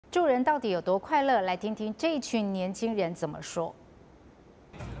助人到底有多快乐？来听听这一群年轻人怎么说。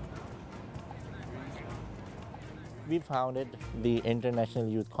 We founded the International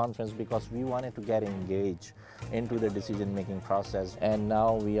Youth Conference because we wanted to get engaged into the decision-making process. And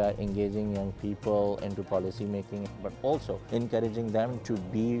now we are engaging young people into policy making, but also encouraging them to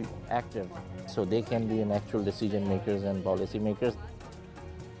be active so they can be an actual decision makers and policy makers.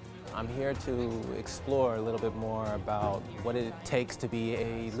 I'm here to explore a little bit more about what it takes to be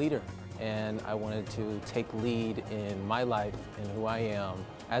a leader. And I wanted to take lead in my life and who I am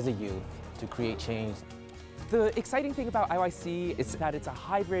as a youth to create change. The exciting thing about IYC is that it's a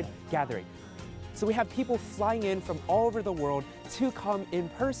hybrid gathering. So we have people flying in from all over the world to come in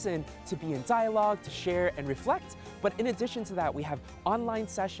person to be in dialogue, to share and reflect. But in addition to that, we have online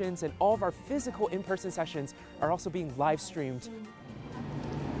sessions, and all of our physical in-person sessions are also being live streamed.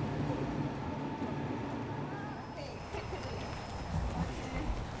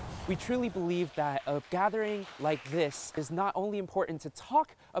 We truly believe that a gathering like this is not only important to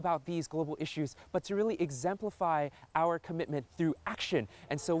talk about these global issues, but to really exemplify our commitment through action.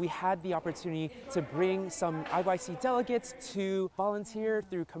 And so we had the opportunity to bring some IYC delegates to volunteer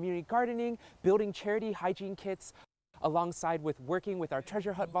through community gardening, building charity hygiene kits, alongside with working with our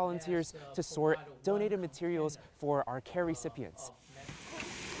Treasure Hut volunteers to sort donated materials for our care recipients.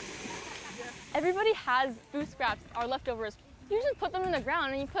 Everybody has food scraps or leftovers. You just put them in the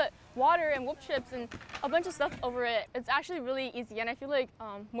ground and you put water and wood chips and a bunch of stuff over it. It's actually really easy, and I feel like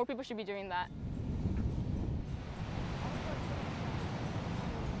more people should be doing that.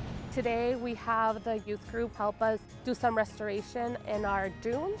 Today we have the youth group help us do some restoration in our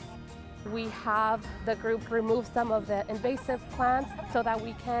dunes. We have the group remove some of the invasive plants so that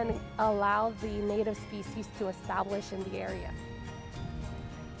we can allow the native species to establish in the area.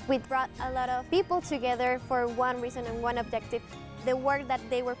 We brought a lot of people together for one reason and one objective. The work that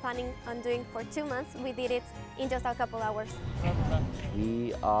they were planning on doing for 2 months, we did it in just a couple hours.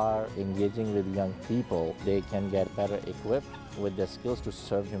 We are engaging with young people. They can get better equipped with the skills to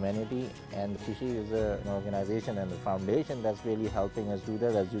serve humanity. And Kishi is an organization and a foundation that's really helping us do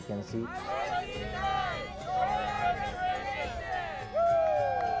that, as you can see.